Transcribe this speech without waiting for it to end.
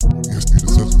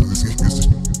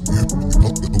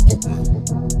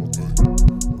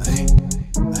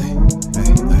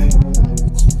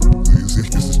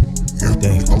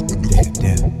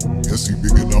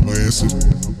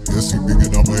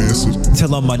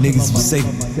tell all my niggas be safe,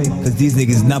 cause these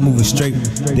niggas not moving straight.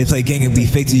 They play gang and be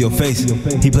fake to your face.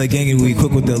 He play gang and we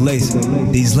quick with the lace.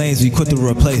 These lanes we quick to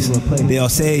replace. They all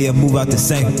say yeah, move out the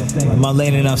same. In my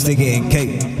lane and I'm sticking in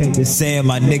cake. Just saying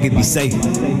my nigga be safe.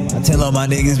 I tell all my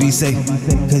niggas be safe,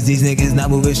 cause these niggas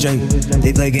not moving straight.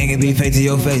 They play gang and be fake to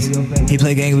your face. He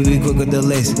play gang and we quick with the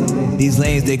lace. These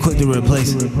lanes they quick to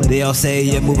replace. They all say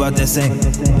yeah, move out the same.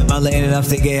 In my lane and I'm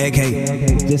sticking in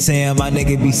cake. Just saying my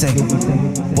nigga be safe.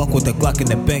 Walk with the Glock in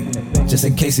the bank, just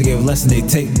in case they give less than they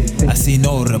take. I see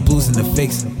no of the blues in the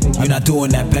fakes. You're not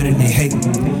doing that better than they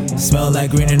hate. Smell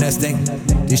like green and that stink.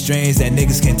 These strains that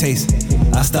niggas can taste.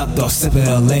 I stopped off sipping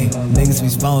a lane. Niggas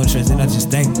be following trends and I just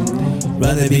think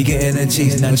rather be getting the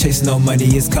cheese, not chasing no money,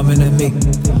 it's coming to me.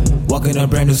 Walking a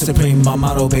brand new Supreme, my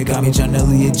motto big got me trying to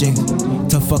lead jeans.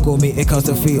 To fuck with me, it costs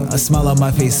a fee. A smile on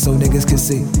my face so niggas can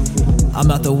see I'm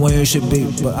not the one you should be,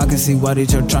 but I can see why they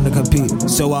trying to compete.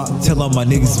 So I tell all my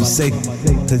niggas be safe,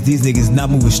 cause these niggas not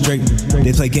moving straight.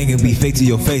 They play gang and be fake to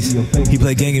your face. He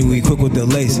play gang and we quick with the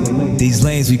lace. These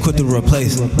lanes we quick to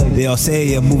replace. They all say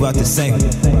yeah, move out the same.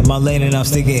 In my lane and I'm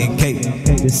sticking in cake.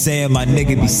 Just saying my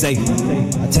nigga be safe.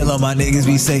 I tell all my niggas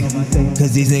be safe,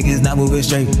 cause these niggas not moving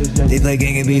straight. They play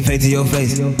gang and be fake to your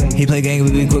face. He play gang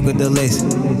and we quick with the lace.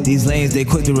 These lanes they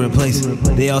quick to replace.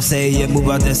 They all say yeah, move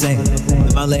out the same.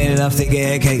 In my lane and I'm sticking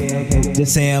in cake.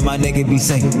 Just saying my nigga be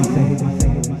safe.